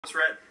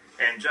Rhett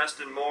and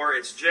Justin Moore.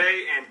 It's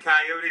Jay and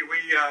Coyote.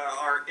 We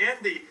are in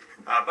the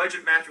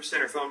Budget Mattress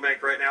Center phone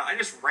bank right now. I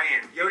just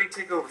ran. Yodi,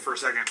 take over for a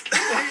second. Do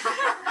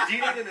you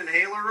need an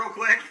inhaler real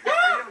quick?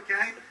 Are you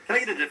okay? Can I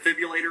get a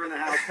defibrillator in the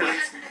house,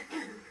 please?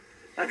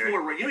 That's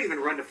more. You don't even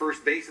run to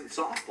first base in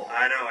softball.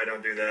 I know, I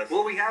don't do that.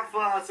 Well, we have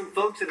some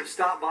folks that have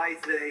stopped by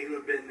today who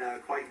have been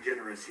quite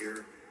generous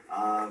here.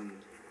 You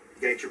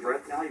got your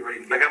breath now? You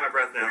ready to go? I got my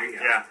breath now.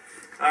 Yeah.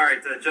 All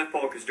right, Jeff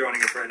Polk is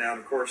joining us right now. And,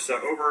 of course,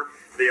 over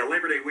the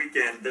Labor Day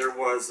weekend, there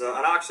was an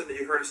auction that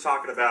you heard us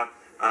talking about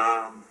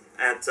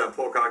at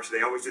Polk Auction.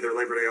 They always do their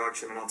Labor Day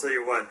auction, and I'll tell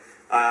you what,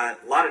 a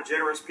lot of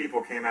generous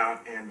people came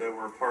out and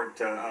were a part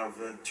of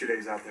the 2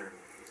 days out there.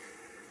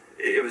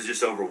 It was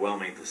just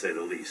overwhelming, to say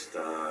the least.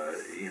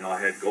 I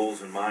had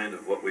goals in mind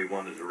of what we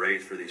wanted to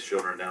raise for these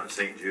children down at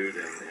St. Jude,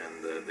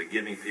 and the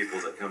giving people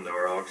that come to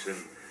our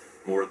auction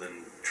more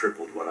than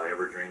tripled what I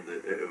ever dreamed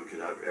that it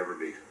could ever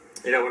be.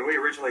 You know, when we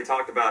originally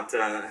talked about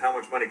how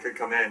much money could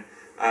come in,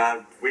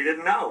 we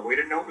didn't know. We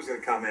didn't know it was going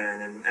to come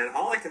in. And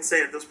all I can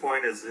say at this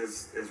point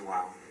is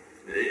wow.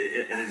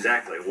 And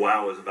exactly,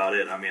 wow is about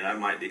it. I mean, I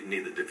might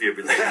need the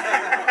defibrillator.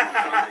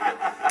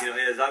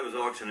 As I was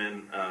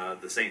auctioning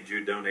the St.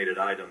 Jude donated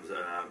items,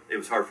 it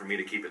was hard for me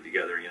to keep it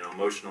together,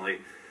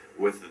 emotionally,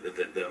 with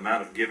the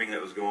amount of giving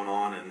that was going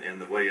on and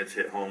the way it's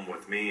hit home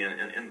with me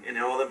and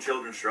all them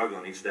children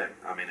struggling each day.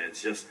 I mean,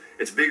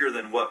 it's bigger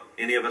than what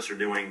any of us are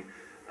doing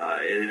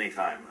at any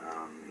time.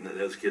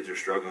 Those kids are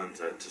struggling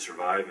to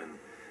survive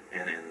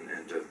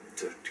and to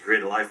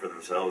create a life for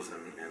themselves,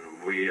 and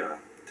we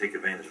take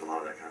advantage of a lot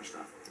of that kind of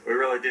stuff. We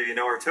really do.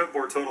 Our tote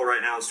board total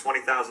right now is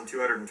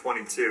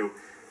 $20,222,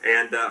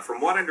 and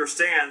from what I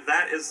understand,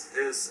 that is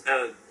this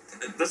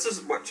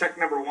is what, check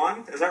number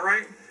one? Is that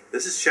right?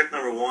 This is check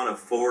number one of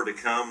 4 to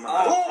come.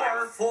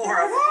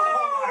 Four.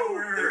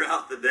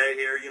 Throughout the day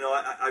here,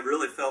 I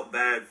really felt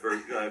bad for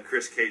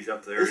Chris Cage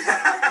up there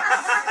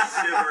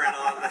shivering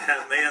on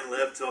that man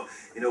lift. So,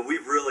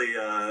 we've really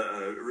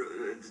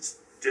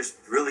just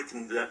really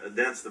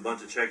condensed a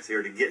bunch of checks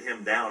here to get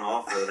him down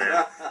off of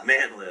that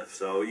man lift.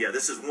 So, yeah,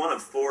 this is one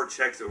of 4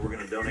 checks that we're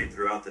going to donate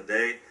throughout the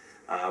day.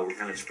 We're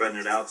kind of spreading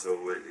it out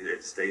so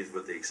it stays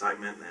with the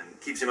excitement and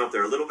keeps him up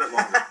there a little bit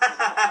longer.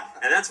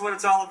 And that's what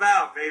it's all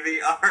about,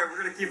 baby. All right, we're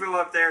going to keep him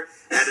up there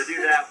and to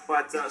do that.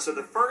 But so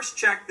the first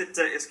check that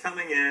is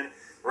coming in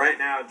right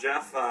now,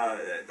 Jeff,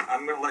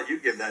 I'm going to let you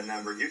give that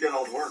number. You did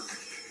all the work.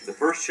 The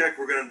first check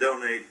we're going to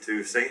donate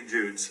to St.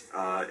 Jude's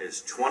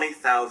is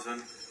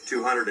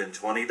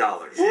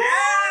 $20,220. Yeah!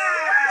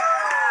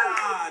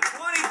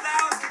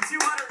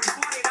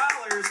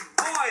 $20,220.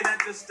 Boy, that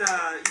just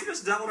you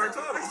just doubled our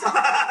total.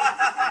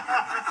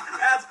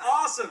 That's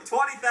awesome.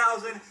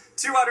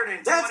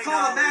 $20,220. That's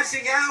called a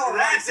matching hour.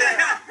 That's it.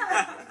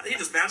 You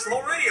just matched the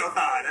whole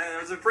radiothon.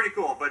 It was pretty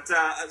cool. But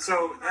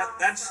so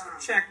that's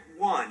check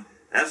one.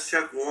 That's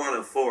check one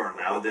of 4.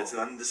 Now it's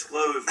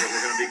undisclosed what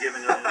we're going to be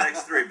giving in the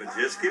next 3, but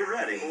just get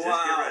ready. Just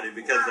get ready,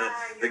 because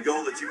the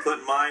goal that you put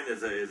in mind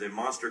is a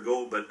monster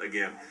goal. But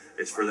again,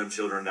 it's for them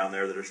children down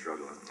there that are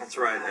struggling. That's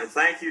right. And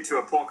thank you to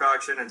a Polk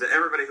auction and to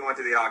everybody who went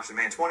to the auction.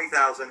 Man,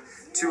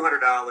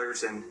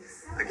 $20,200. And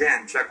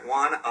again, check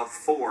one of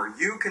 4.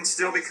 You can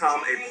still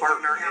become a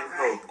partner in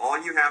hope. All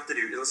you have to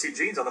do, let's see,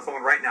 Gene's on the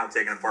phone right now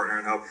taking a partner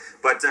in hope.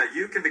 But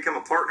you can become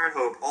a partner in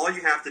hope. All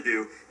you have to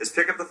do is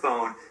pick up the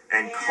phone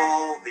and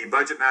call the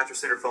Budget Mattress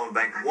Center phone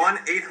bank,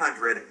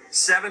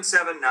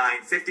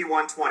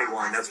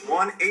 1-800-779-5121. That's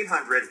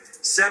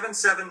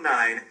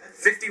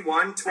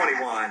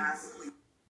 1-800-779-5121.